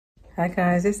Hi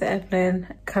guys, it's Evelyn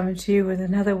coming to you with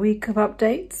another week of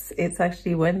updates. It's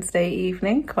actually Wednesday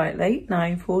evening, quite late,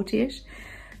 9:40ish.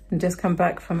 And just come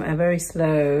back from a very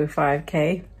slow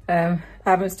 5k. I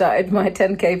haven't started my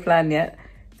 10k plan yet.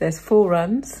 There's 4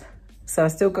 runs, so I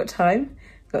still got time.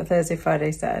 Got Thursday,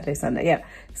 Friday, Saturday, Sunday, yeah.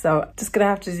 So just gonna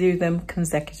have to do them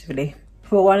consecutively.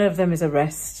 But one of them is a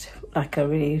rest, like a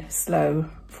really slow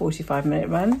 45-minute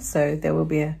run. So there will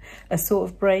be a sort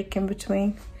of break in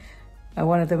between.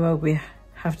 One of them will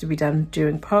have to be done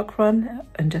during park run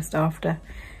and just after,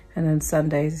 and then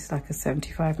Sundays is like a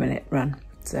 75-minute run,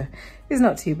 so it's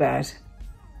not too bad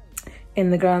in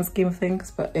the grand scheme of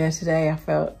things. But yeah, today I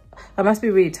felt I must be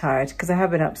really tired because I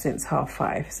have been up since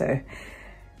 5:30, so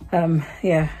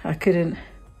yeah, I couldn't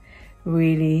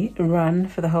really run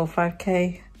for the whole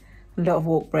 5k. A lot of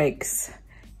walk breaks,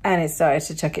 and it started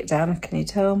to chuck it down. Can you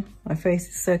tell my face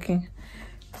is soaking?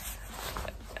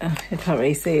 You can't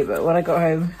really see it, but when I got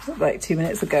home like 2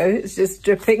 minutes ago, it's just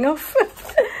dripping off.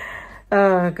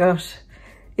 Oh gosh.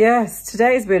 Yes,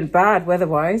 today's been bad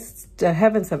weather-wise. The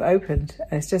heavens have opened.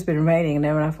 It's just been raining and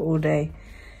near enough all day.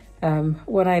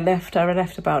 When I left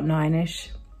about 9ish,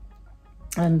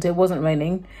 and it wasn't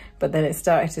raining, but then it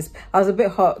started to... I was a bit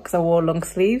hot because I wore long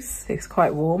sleeves. It's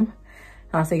quite warm.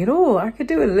 And I was thinking, oh, I could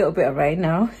do a little bit of rain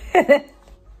now.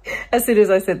 As soon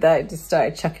as I said that, it just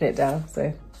started chucking it down,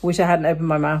 so... Wish I hadn't opened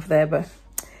my mouth there, but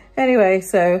anyway,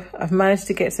 so I've managed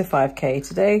to get to 5k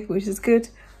today, which is good,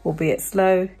 albeit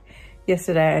slow.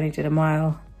 Yesterday I only did a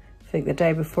mile. I think the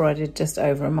day before I did just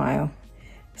over a mile.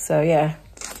 So yeah,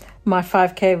 my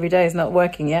 5k every day is not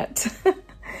working yet.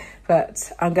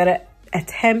 But I'm gonna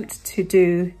attempt to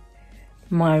do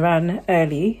my run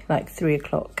early, like 3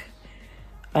 o'clock.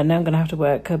 I know I'm gonna have to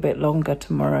work a bit longer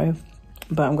tomorrow,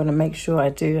 but I'm gonna make sure I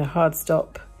do a hard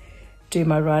stop, do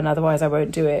my run, otherwise I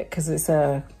won't do it because it's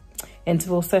a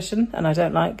interval session and I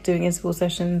don't like doing interval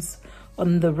sessions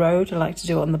on the road. I like to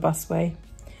do it on the busway,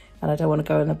 and I don't want to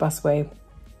go on the busway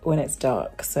when it's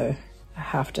dark, so I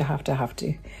have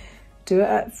to do it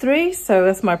at 3. So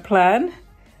that's my plan.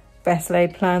 Best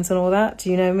laid plans and all that.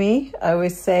 Do you know me? I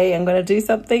always say I'm going to do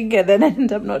something and then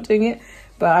end up not doing it,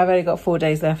 but I've only got 4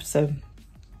 days left, so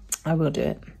I will do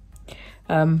it.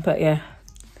 But yeah,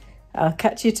 I'll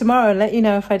catch you tomorrow and let you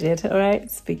know if I did. All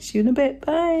right, speak to you in a bit.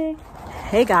 Bye.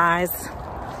 Hey guys,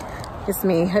 it's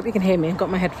me. Hope you can hear me. I've got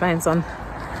my headphones on.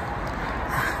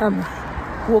 I'm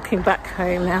walking back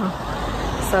home now,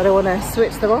 so I don't want to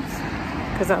switch them off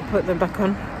because I'll put them back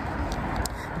on.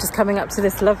 I'm just coming up to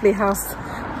this lovely house.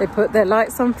 They put their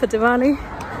lights on for Diwali.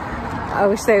 I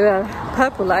wish they were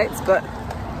purple lights, but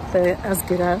they're as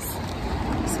good as.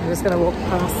 So I'm just going to walk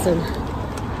past and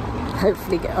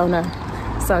hopefully get... Oh no.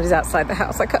 Somebody's outside the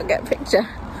house, I can't get a picture.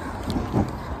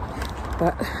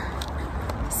 But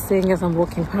seeing as I'm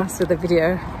walking past with the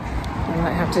video, I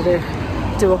might have to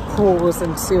do a pause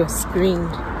and do a screen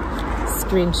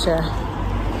share.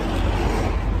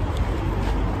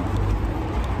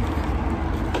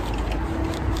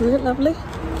 Isn't it lovely?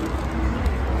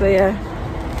 But yeah,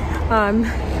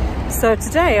 so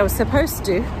today I was supposed to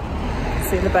do,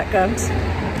 see in the background,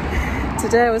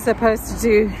 today I was supposed to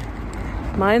do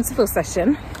my interval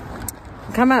session.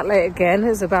 Come out late again. It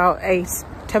was about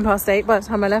 10 past 8 by the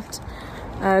time I left,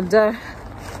 and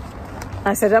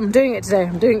I said I'm doing it today,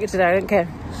 I don't care.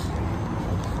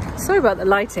 Sorry about the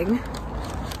lighting,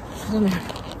 I don't know.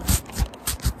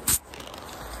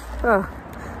 Oh,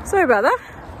 sorry about that.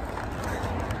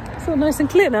 It's all nice and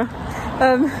clear now.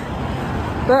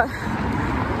 But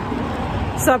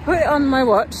so I put it on my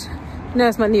watch. You know,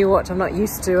 it's my new watch. I'm not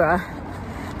used to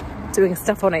doing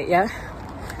stuff on it yet.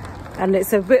 And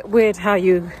it's a bit weird how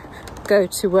you go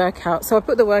to workout. So I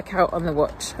put the workout on the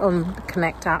watch, on the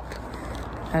Connect app,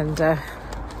 and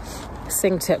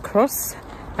synced it across.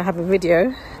 I have a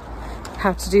video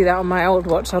how to do that on my old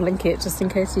watch. I'll link it just in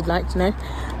case you'd like to know.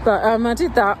 But I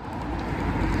did that.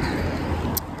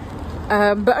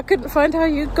 But I couldn't find how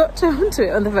you got onto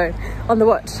it on the phone, on the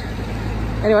watch.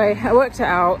 Anyway, I worked it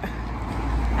out,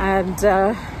 and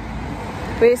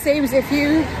but it seems if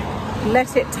you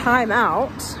let it time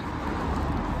out,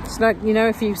 it's like, you know,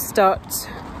 if you start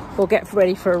or get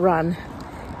ready for a run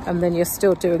and then you're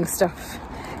still doing stuff,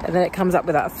 and then it comes up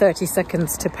with that 30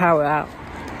 seconds to power out,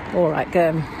 or like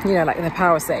you know, like in the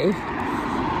power save,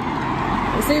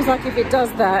 it seems like if it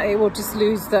does that, it will just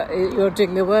lose that you're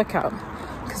doing the workout.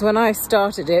 Because when I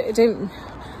started it, it didn't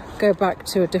go back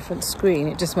to a different screen,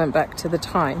 it just went back to the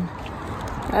time,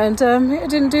 and it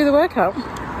didn't do the workout.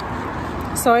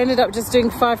 So I ended up just doing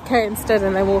 5k instead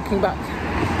and then walking back.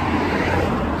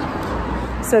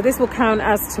 So this will count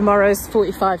as tomorrow's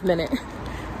 45-minute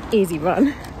easy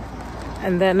run.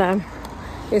 And then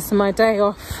it's my day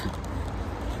off,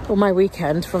 or my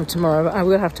weekend from tomorrow. I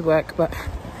will have to work, but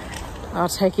I'll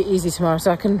take it easy tomorrow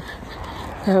so I can,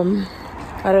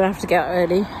 I don't have to get out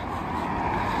early.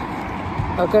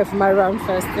 I'll go for my run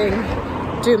first thing,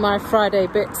 do my Friday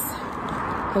bits,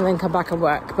 and then come back and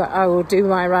work. But I will do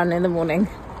my run in the morning.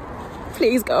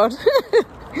 Please, God.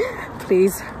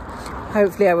 Please.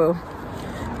 Hopefully I will.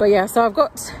 But yeah, so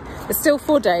it's still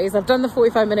 4 days. I've done the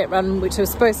 45-minute run, which was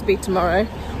supposed to be tomorrow.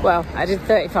 Well, I did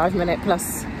 35-minute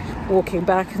plus walking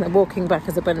back, and the walking back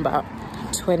has been about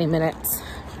 20 minutes.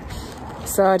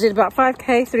 So I did about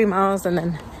 5k, 3 miles, and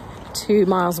then 2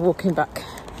 miles walking back.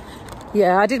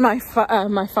 Yeah, I did my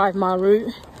 5-mile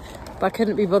route, but I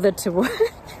couldn't be bothered to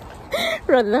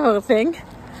run the whole thing.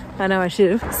 I know I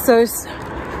should have. So it's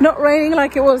not raining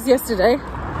like it was yesterday,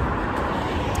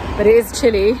 but it is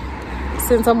chilly.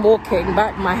 Since I'm walking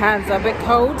back, my hands are a bit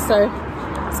cold, so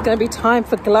it's going to be time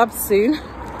for gloves soon.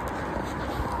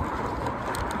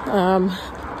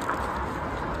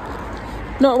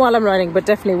 Not while I'm running, but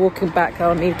definitely walking back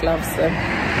I'll need gloves. So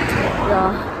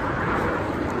yeah.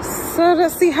 So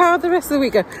let's see how the rest of the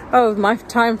week goes. Oh, my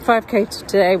time 5k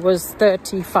today was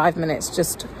 35 minutes,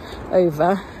 just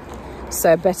over.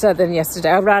 So better than yesterday.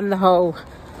 I ran the whole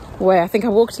way. I think I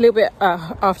walked a little bit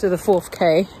after the 4th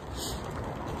k.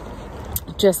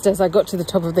 Just as I got to the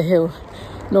top of the hill.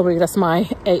 Normally that's my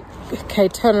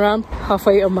 8k turnaround,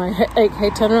 halfway on my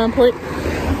 8k turnaround point.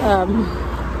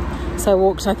 So I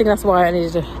walked, I think that's why I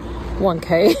needed a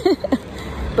 1k.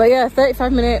 But yeah,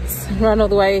 35 minutes, run all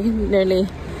the way nearly,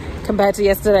 compared to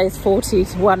yesterday's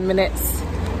 41 minutes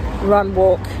run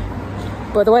walk.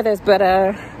 But the weather's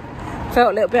better,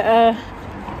 felt a little better,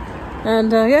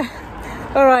 and yeah.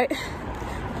 All right,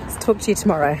 let's talk to you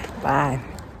tomorrow. Bye.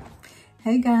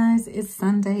 Hey guys, it's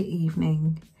Sunday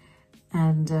evening,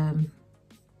 and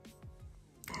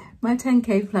my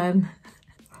 10k plan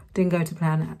didn't go to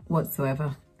plan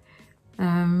whatsoever.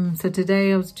 So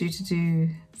today I was due to do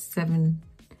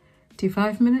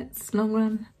 75 minutes long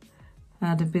run. I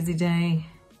had a busy day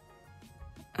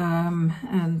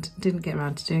and didn't get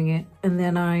around to doing it. And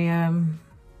then I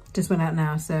just went out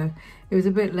now, so it was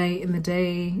a bit late in the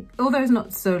day. Although it's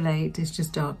not so late, it's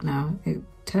just dark now. It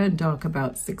turned dark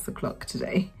about 6 o'clock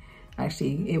today.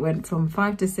 Actually, it went from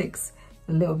 5 to 6,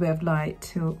 a little bit of light,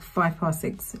 till 5 past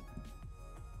 6,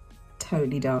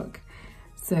 totally dark.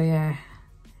 So yeah,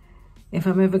 if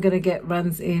I'm ever gonna get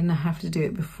runs in, I have to do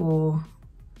it before,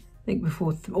 I think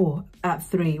before, or at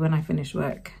 3 when I finish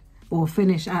work, or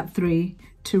finish at 3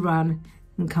 to run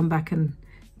and come back and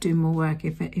do more work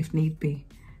if need be.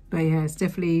 But yeah, it's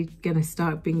definitely gonna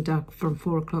start being dark from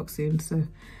 4 o'clock soon, so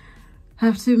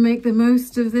have to make the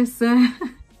most of this light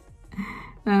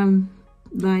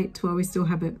while we still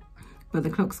have it. But the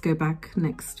clocks go back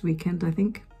next weekend, I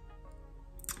think,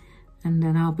 and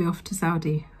then I'll be off to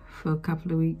Saudi for a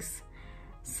couple of weeks.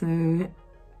 So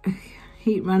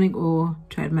heat running or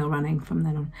treadmill running from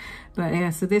then on. But yeah,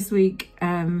 so this week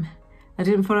I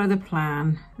didn't follow the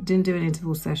plan, didn't do an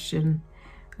interval session,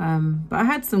 but I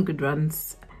had some good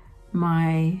runs.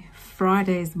 My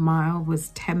Friday's mile was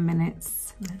 10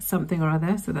 minutes something or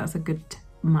other, so that's a good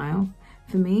mile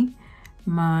for me.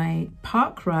 My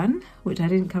park run, which I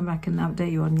didn't come back and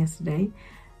update you on yesterday,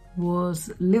 was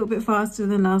a little bit faster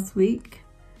than last week.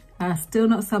 Still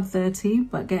not sub 30,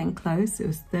 but getting close. It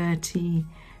was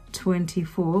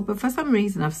 30:24, but for some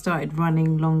reason I've started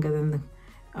running longer than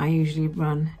I usually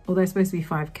run. Although it's supposed to be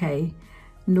 5k,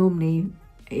 normally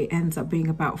it ends up being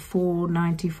about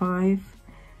 4:95,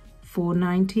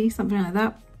 4:90, something like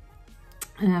that.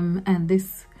 And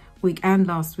this week and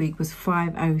last week was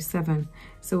 5:07.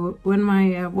 So when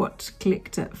my watch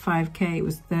clicked at 5k, it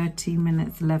was 30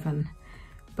 minutes 11.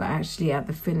 But actually at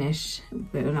the finish,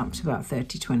 it went up to about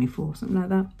 30:24, something like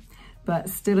that. But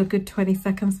still a good 20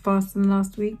 seconds faster than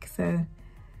last week. So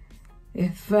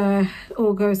if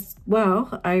all goes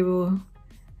well, I will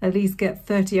at least get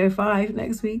 30:05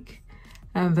 next week.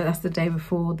 But that's the day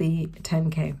before the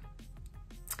 10k.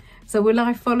 So will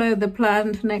I follow the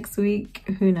plan for next week?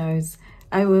 Who knows?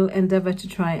 I will endeavour to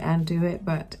try and do it,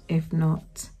 but if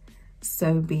not,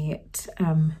 so be it.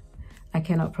 I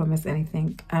cannot promise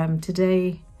anything.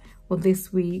 Today, or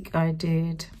this week, I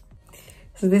did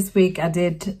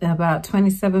about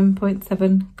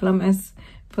 27.7 kilometers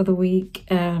for the week,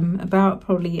 about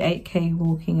probably 8k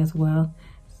walking as well.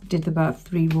 Did about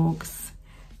 3 walks,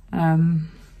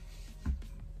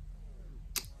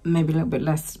 maybe a little bit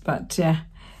less, but yeah,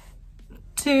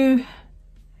 3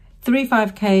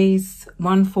 5Ks,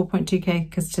 1 4.2k,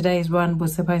 because today's run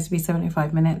was supposed to be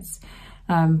 75 minutes.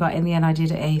 But in the end, I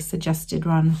did a suggested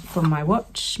run from my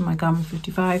watch, my Garmin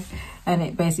 55, and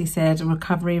it basically said a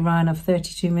recovery run of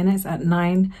 32 minutes at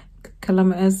 9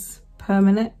 kilometers per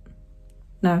minute.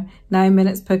 No, 9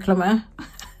 minutes per kilometer.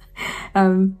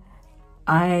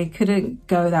 I couldn't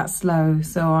go that slow,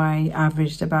 so I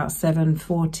averaged about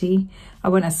 7:40. I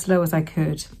went as slow as I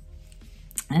could.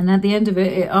 And at the end of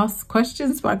it, it asked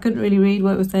questions, but I couldn't really read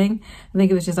what it was saying. I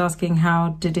think it was just asking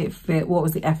how did it fit, what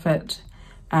was the effort,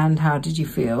 and how did you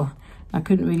feel? I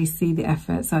couldn't really see the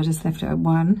effort, so I just left it at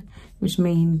 1, which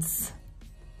means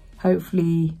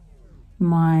hopefully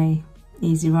my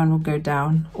easy run will go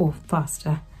down or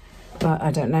faster, but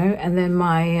I don't know. And then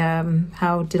my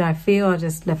how did I feel, I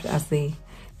just left it as the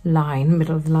line,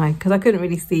 middle of the line, because I couldn't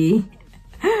really see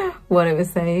what it was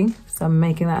saying, so I'm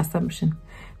making that assumption.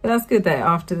 But that's good that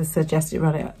after the suggested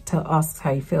run, it asks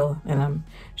how you feel, and I'm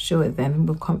sure it then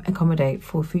will accommodate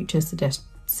for future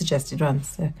suggested runs,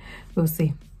 so we'll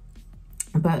see.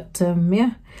 But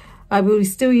yeah, I will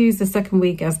still use the second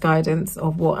week as guidance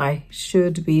of what I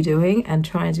should be doing and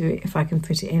try and do it if I can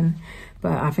fit it in.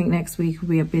 But I think next week will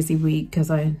be a busy week because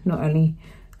I not only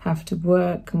have to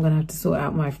work, I'm going to have to sort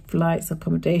out my flights,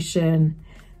 accommodation,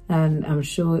 and I'm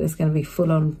sure it's going to be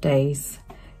full-on days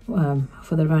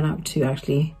for the run up to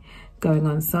actually going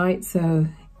on site. So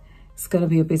it's going to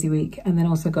be a busy week, and then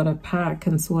also got to pack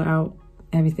and sort out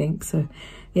everything. So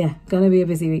yeah, going to be a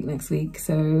busy week next week.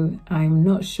 So I'm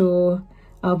not sure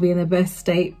I'll be in the best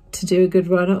state to do a good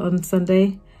run on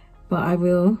Sunday, but I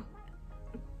will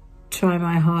try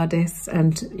my hardest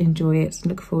and enjoy it and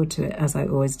look forward to it, as I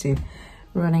always do.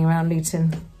 Running around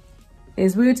Luton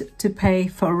is good to pay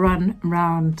for a run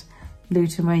around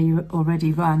Luton where you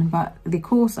already run, but the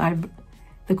course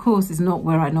is not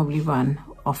where I normally run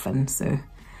often. So,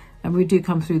 and we do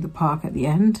come through the park at the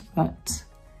end, but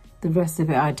the rest of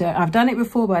it I've done it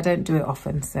before, but I don't do it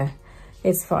often, so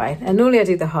it's fine. And normally I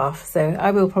do the half, so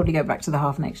I will probably go back to the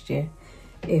half next year,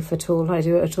 if at all I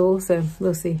do it at all. So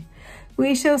we'll see.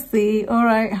 We shall see. All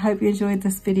right, I hope you enjoyed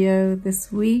this video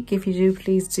this week. If you do,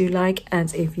 please do like,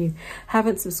 and if you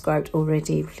haven't subscribed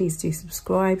already, please do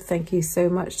subscribe. Thank you so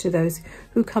much to those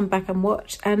who come back and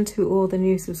watch, and to all the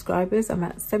new subscribers. I'm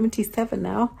at 77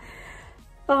 now.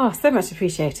 Oh, so much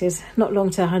appreciated. Not long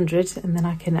to 100, and then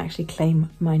I can actually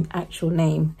claim my actual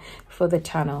name for the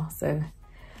channel. So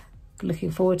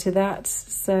looking forward to that.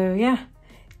 So yeah,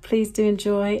 please do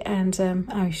enjoy, and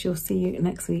I shall see you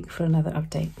next week for another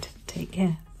update. Take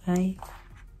care. Bye.